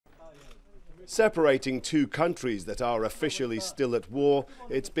Separating two countries that are officially still at war,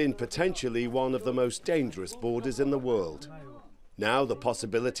 it's been potentially one of the most dangerous borders in the world. Now the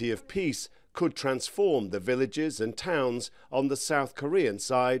possibility of peace could transform the villages and towns on the South Korean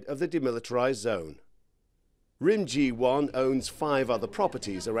side of the Demilitarized Zone. Rim Ji-won owns 5 other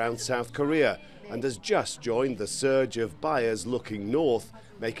properties around South Korea and has just joined the surge of buyers looking north,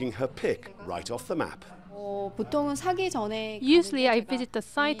 making her pick right off the map. Usually I visit the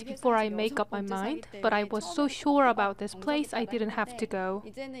site before I make up my mind, but I was so sure about this place I didn't have to go.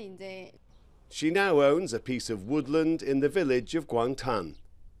 She now owns a piece of woodland in the village of Gwangtan.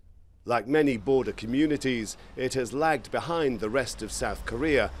 Like many border communities, it has lagged behind the rest of South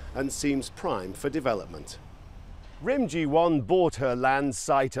Korea and seems prime for development. Rim Ji-won bought her land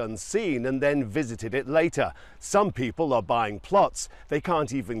sight unseen and then visited it later. Some people are buying plots they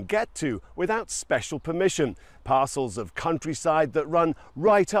can't even get to without special permission. Parcels of countryside that run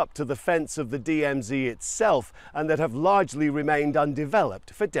right up to the fence of the DMZ itself and that have largely remained undeveloped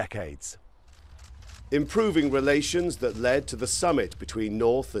for decades. Improving relations that led to the summit between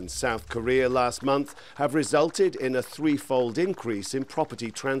North and South Korea last month have resulted in a threefold increase in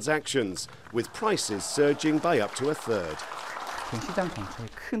property transactions, with prices surging by up to a third.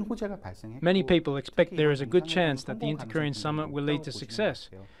 Many people expect there is a good chance that the Inter-Korean summit will lead to success.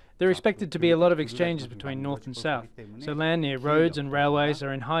 There are expected to be a lot of exchanges between North and South, so land near roads and railways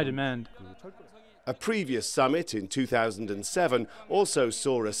are in high demand. A previous summit in 2007 also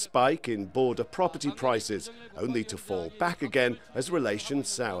saw a spike in border property prices, only to fall back again as relations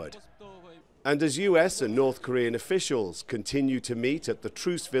soured. And as US and North Korean officials continue to meet at the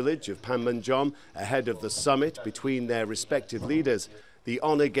truce village of Panmunjom ahead of the summit between their respective leaders, the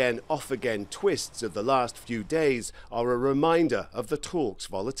on-again, off-again twists of the last few days are a reminder of the talks'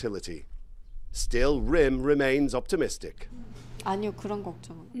 volatility. Still, Rim remains optimistic.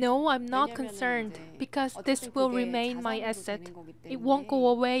 No, I'm not concerned, because this will remain my asset. It won't go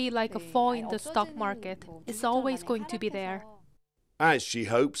away like a fall in the stock market. It's always going to be there. As she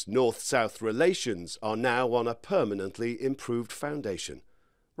hopes North-South relations are now on a permanently improved foundation.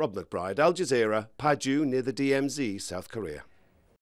 Rob McBride, Al Jazeera, Paju near the DMZ, South Korea.